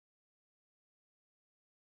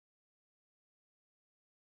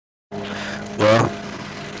Well,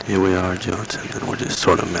 here we are, Johnson, and we're just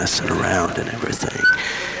sort of messing around and everything.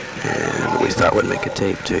 And we thought we'd make a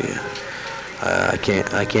tape to you. I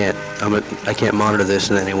can't monitor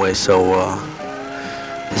this in any way, so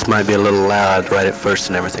this might be a little loud right at first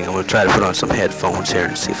and everything. I'm gonna try to put on some headphones here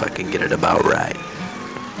and see if I can get it about right.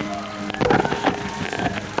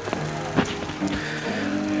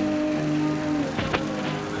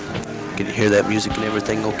 Can you hear that music and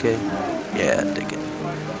everything okay? Yeah, I dig it.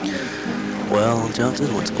 Well,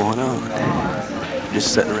 Johnson, what's going on?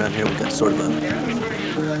 Just sitting around here. We got sort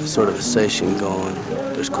of a session going.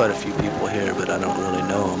 There's quite a few people here, but I don't really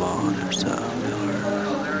know them all. There's and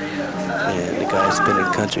the guy's been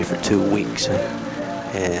in country for 2 weeks,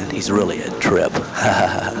 and he's really a trip.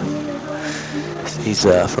 He's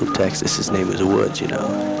from Texas. His name is Woods. You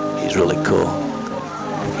know, he's really cool.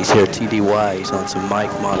 He's here at TDY. He's on some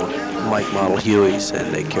Mike model Hueys,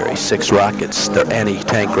 and they carry 6 rockets. They're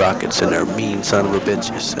anti-tank rockets, and they're mean son of a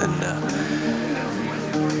bitches. And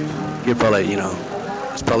you'll probably, you know,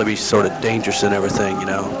 it's probably be sort of dangerous and everything, you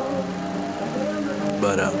know.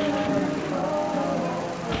 But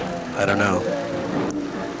I don't know.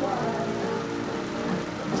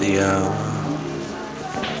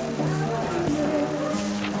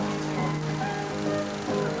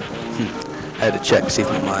 I had to check to see if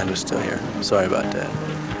my mind was still here. Sorry about that.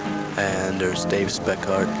 And there's Dave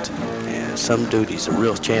Speckhart and some dude. He's a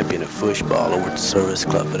real champion at football over at the service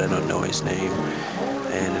club, but I don't know his name.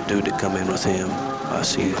 And a dude that come in with him, I've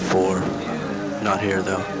seen before. Not here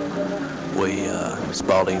though.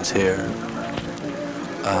 Spalding's here.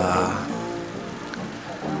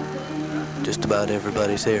 Just about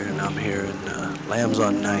everybody's here, and I'm here. And Lamb's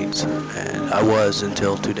on nights, and I was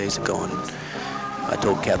until 2 days ago. And I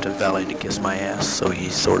told Captain Valley to kiss my ass, so he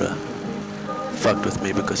sort of fucked with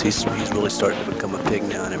me because he's really starting to become a pig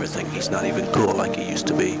now and everything. He's not even cool like he used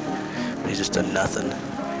to be. He's just a nothing.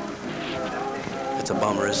 It's a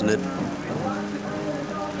bummer, isn't it?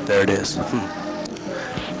 There it is.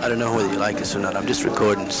 I don't know whether you like this or not. I'm just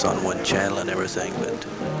recording this on one channel and everything, but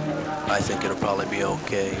I think it'll probably be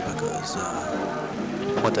okay because,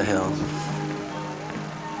 what the hell?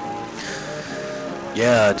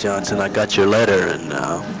 Yeah, Johnson, I got your letter, and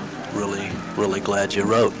really glad you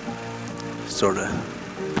wrote. Sort of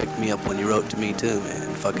picked me up when you wrote to me too, man.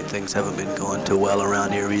 Fucking things haven't been going too well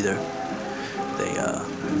around here either.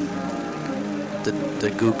 The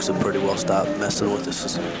gooks have pretty well stopped messing with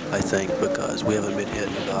us, I think, because we haven't been hit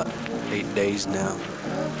in about 8 days now.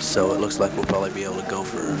 So it looks like we'll probably be able to go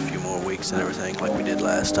for a few more weeks and everything, like we did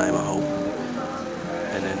last time, I hope.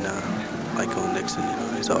 And then Michael Nixon, you know,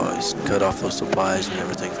 he's always cut off those supplies and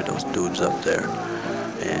everything for those dudes up there.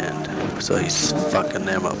 And so he's fucking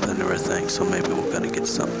them up and everything, so maybe we're gonna get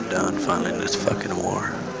something done finally in this fucking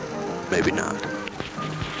war. Maybe not.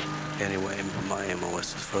 Anyway, my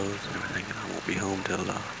MOS is frozen and everything, and I won't be home till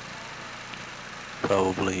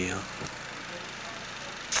probably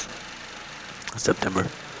September.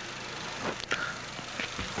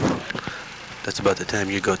 That's about the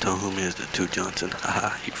time you go to home, is it too, Johnson?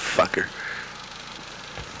 Haha, you fucker.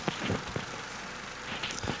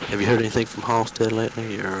 Have you heard anything from Halstead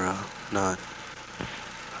lately, or not?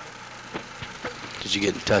 Did you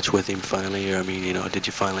get in touch with him finally, or I mean, you know, did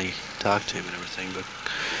you finally talk to him and everything? But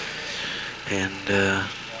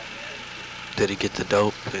did he get the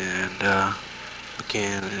dope and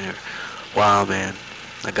again? Wow, man,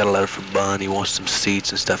 I got a letter from Bun. He wants some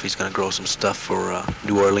seeds and stuff. He's gonna grow some stuff for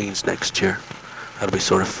New Orleans next year. That'll be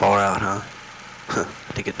sort of far out, huh?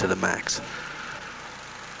 To get to the max.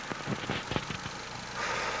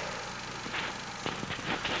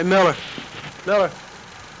 Hey, Miller.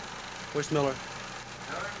 Where's Miller?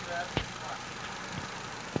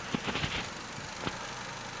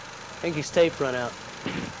 I think his tape run out.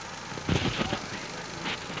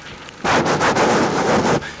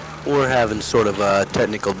 We're having sort of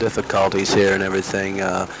technical difficulties here and everything.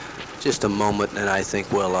 Just a moment, and I think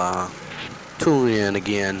we'll tune in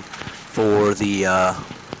again for the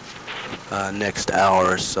next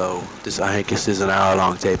hour or so. I think this is an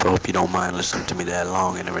hour-long tape. I hope you don't mind listening to me that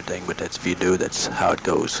long and everything, but that's if you do, that's how it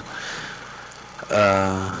goes.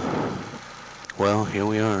 Well, here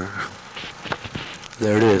we are.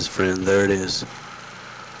 There it is, friend. There it is.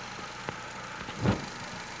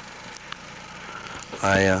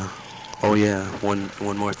 Oh yeah,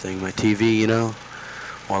 one more thing. My TV, you know,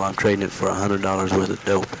 well, I'm trading it for $100 worth of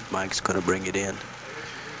dope. Mike's gonna bring it in.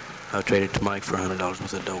 I've traded to Mike for $100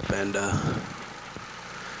 worth of dope, and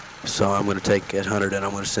so I'm gonna take that 100 and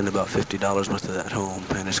I'm gonna send about $50 worth of that home,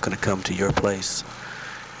 and it's gonna come to your place.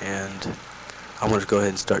 And I'm gonna go ahead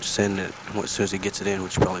and start sending it as soon as he gets it in,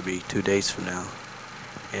 which will probably be 2 days from now.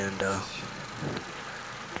 And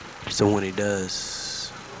So when he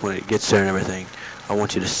does, when it gets there and everything, I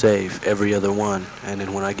want you to save every other one. And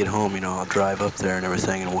then when I get home, you know, I'll drive up there and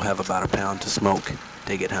everything, and we'll have about a pound to smoke.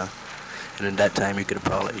 Dig it, huh? And in that time, you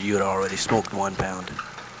had already smoked 1 pound.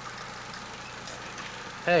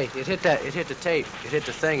 Hey, it hit the tape. It hit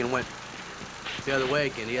the thing and went the other way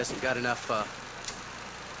again. He hasn't got enough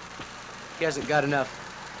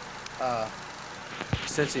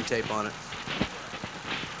sensing tape on it.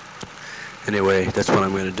 Anyway, that's what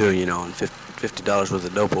I'm gonna do, you know, and $50 worth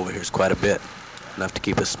of dope over here is quite a bit. Enough to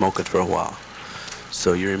keep us smoking for a while.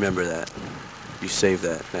 So you remember that. You save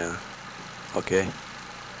that now. Okay?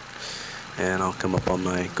 And I'll come up on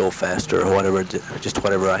my Go Faster or whatever, just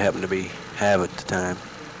whatever I happen to have at the time.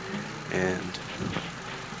 And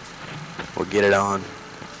we'll get it on.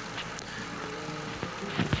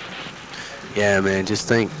 Yeah, man, just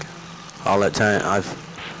think, all that time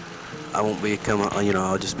I won't be coming, you know,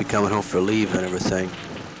 I'll just be coming home for leave and everything.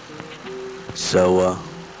 So,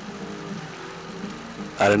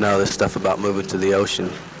 I don't know, this stuff about moving to the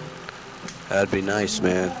ocean, that'd be nice,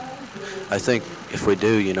 man. I think if we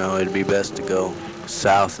do, you know, it'd be best to go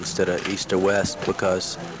south instead of east or west,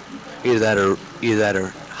 because either that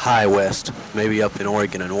or high west, maybe up in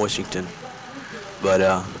Oregon and Washington. But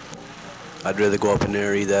I'd rather go up in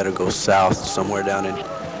there, either that or go south somewhere down in.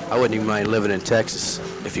 I wouldn't even mind living in Texas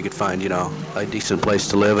if you could find, you know, a decent place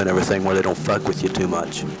to live and everything where they don't fuck with you too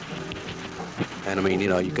much. And I mean, you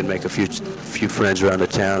know, you can make a few friends around the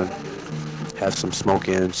town and have some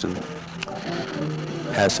smoke-ins and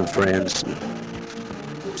have some friends and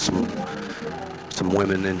some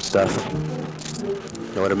women and stuff.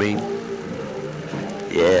 You know what I mean?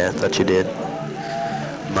 Yeah, I thought you did.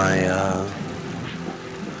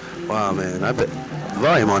 Wow, man, I bet the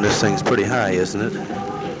volume on this thing's pretty high, isn't it?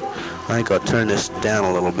 I think I'll turn this down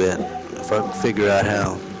a little bit if I can figure out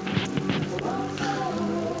how.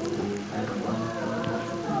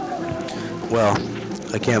 Well,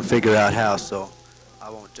 I can't figure out how, so I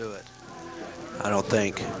won't do it. I don't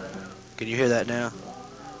think. Can you hear that now?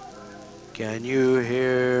 Can you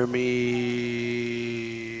hear me?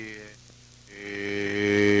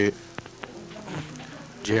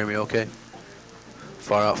 Did you hear me okay?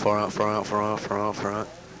 Far out, far out, far out, far out, far out, far out.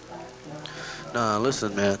 Nah,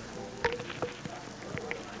 listen, man.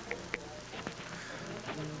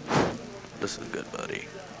 Listen, good buddy.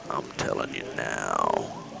 I'm telling you now.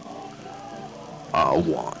 I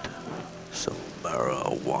want some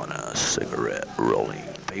marijuana cigarette rolling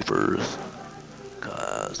papers.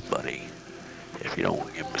 'Cause, buddy, if you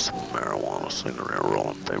don't give me some marijuana cigarette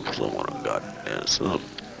rolling papers, I want to got this.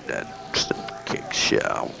 That kick shit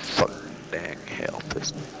out. Fuck dang hell,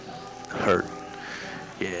 this hurt.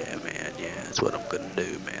 Yeah, man, yeah, that's what I'm gonna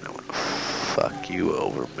do, man. I'm gonna fuck you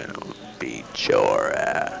over, man. I'm gonna beat your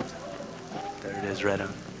ass. There it is, right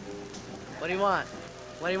on. What do you want?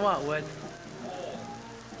 What do you want, Wood?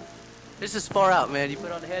 This is far out, man. You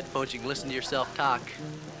put on the headphones, you can listen to yourself talk.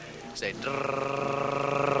 Say,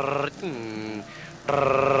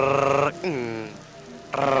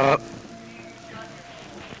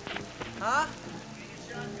 huh?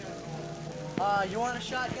 You want a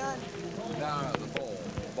shotgun? No, the bowl.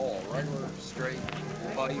 Bowl. Regular, straight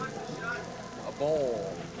pipe. A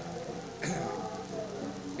bowl.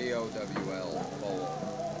 B-O-W-L. Bowl.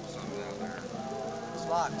 Something down there. It's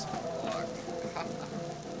locked. Locked.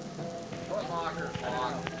 Foot locker's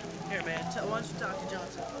locked. Here, man. Why don't you talk to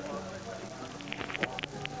Johnson?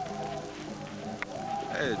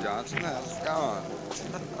 Hey, Johnson, how's it going?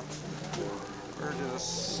 We're just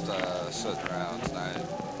sitting around tonight,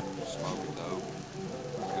 smoking dope,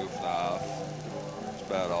 goofing off. That's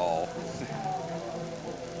about all.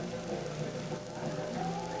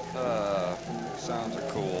 Sounds are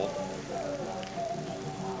cool.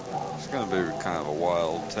 It's gonna be kind of a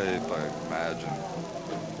wild tape, I imagine.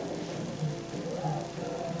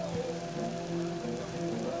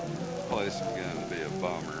 This place is gonna be a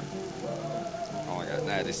bummer. Only got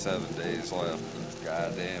 97 days left. It's a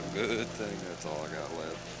goddamn good thing. That's all I got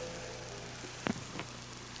left.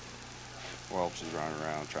 Whelps is running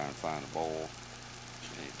around trying to find a bowl.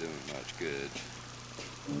 Ain't doing much good.